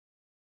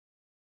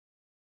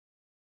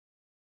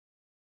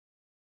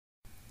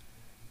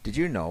Did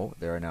you know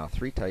there are now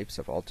 3 types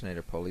of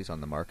alternator pulleys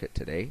on the market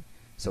today?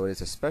 So it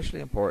is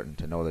especially important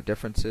to know the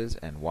differences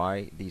and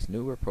why these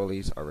newer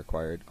pulleys are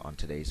required on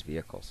today's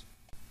vehicles.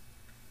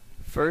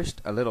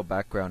 First, a little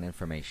background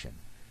information.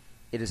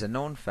 It is a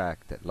known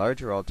fact that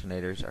larger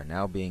alternators are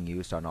now being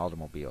used on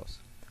automobiles.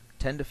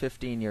 10 to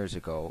 15 years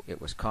ago,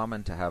 it was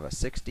common to have a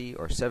 60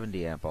 or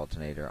 70 amp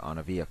alternator on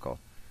a vehicle.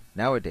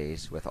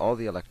 Nowadays, with all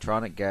the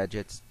electronic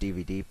gadgets,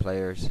 DVD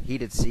players,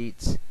 heated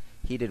seats,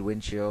 heated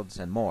windshields,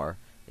 and more,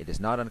 it is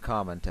not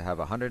uncommon to have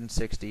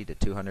 160 to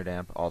 200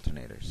 amp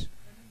alternators.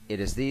 It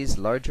is these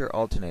larger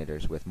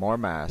alternators with more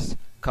mass,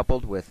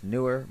 coupled with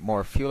newer,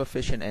 more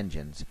fuel-efficient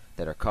engines,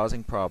 that are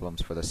causing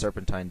problems for the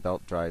serpentine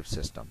belt drive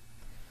system.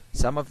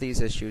 Some of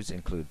these issues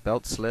include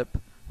belt slip,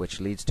 which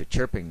leads to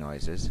chirping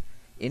noises,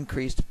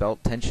 increased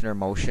belt tensioner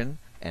motion,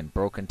 and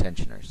broken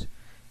tensioners.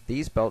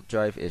 These belt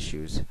drive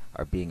issues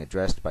are being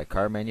addressed by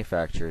car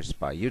manufacturers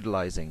by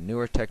utilizing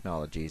newer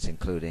technologies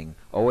including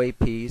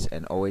OAPs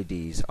and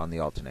OADs on the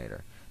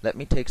alternator. Let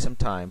me take some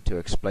time to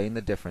explain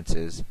the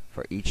differences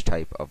for each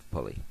type of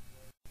pulley.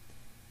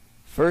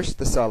 First,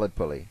 the solid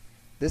pulley.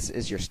 This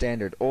is your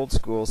standard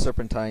old-school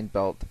serpentine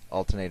belt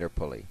alternator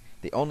pulley.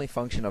 The only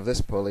function of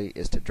this pulley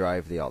is to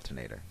drive the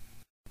alternator.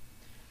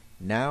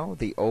 Now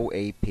the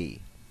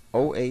OAP.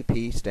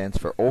 OAP stands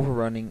for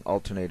Overrunning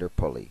Alternator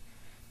Pulley.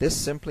 This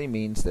simply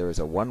means there is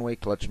a one-way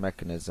clutch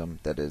mechanism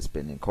that has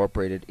been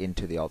incorporated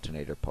into the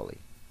alternator pulley.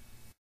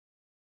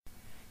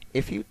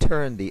 If you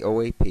turn the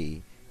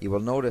OAP, you will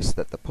notice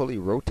that the pulley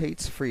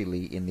rotates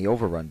freely in the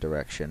overrun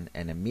direction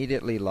and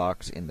immediately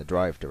locks in the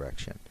drive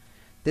direction.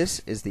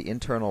 This is the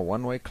internal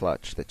one-way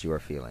clutch that you are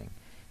feeling.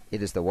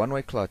 It is the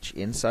one-way clutch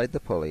inside the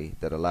pulley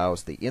that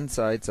allows the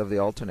insides of the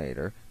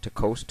alternator to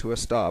coast to a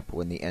stop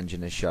when the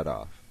engine is shut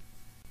off.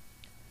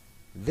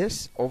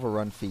 This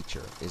overrun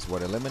feature is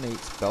what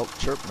eliminates belt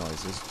chirp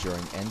noises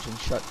during engine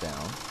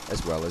shutdown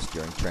as well as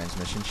during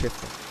transmission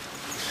shifting.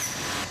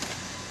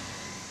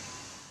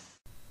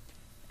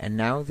 And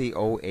now the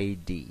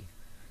OAD.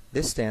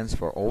 This stands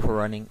for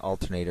Overrunning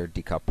Alternator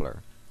Decoupler.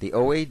 The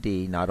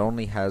OAD not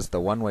only has the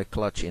one-way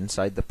clutch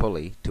inside the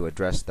pulley to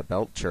address the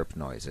belt chirp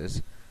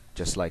noises,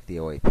 just like the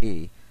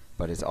OAP,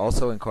 but it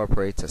also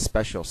incorporates a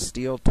special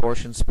steel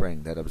torsion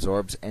spring that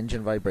absorbs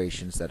engine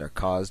vibrations that are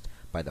caused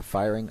by the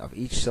firing of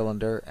each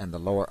cylinder and the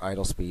lower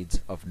idle speeds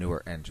of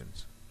newer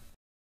engines.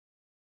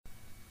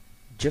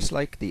 Just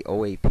like the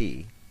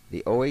OAP,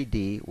 the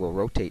OAD will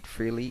rotate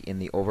freely in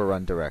the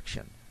overrun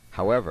direction.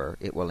 However,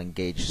 it will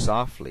engage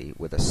softly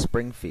with a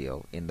spring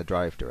feel in the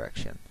drive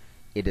direction.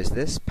 It is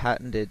this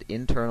patented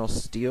internal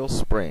steel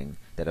spring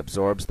that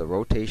absorbs the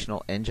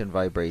rotational engine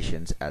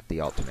vibrations at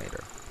the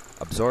alternator.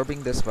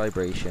 Absorbing this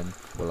vibration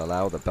will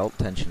allow the belt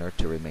tensioner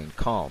to remain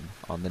calm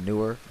on the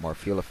newer, more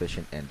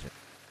fuel-efficient engine.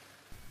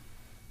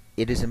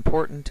 It is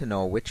important to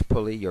know which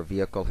pulley your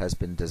vehicle has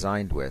been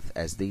designed with,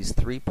 as these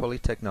 3 pulley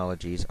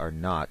technologies are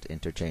not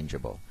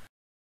interchangeable.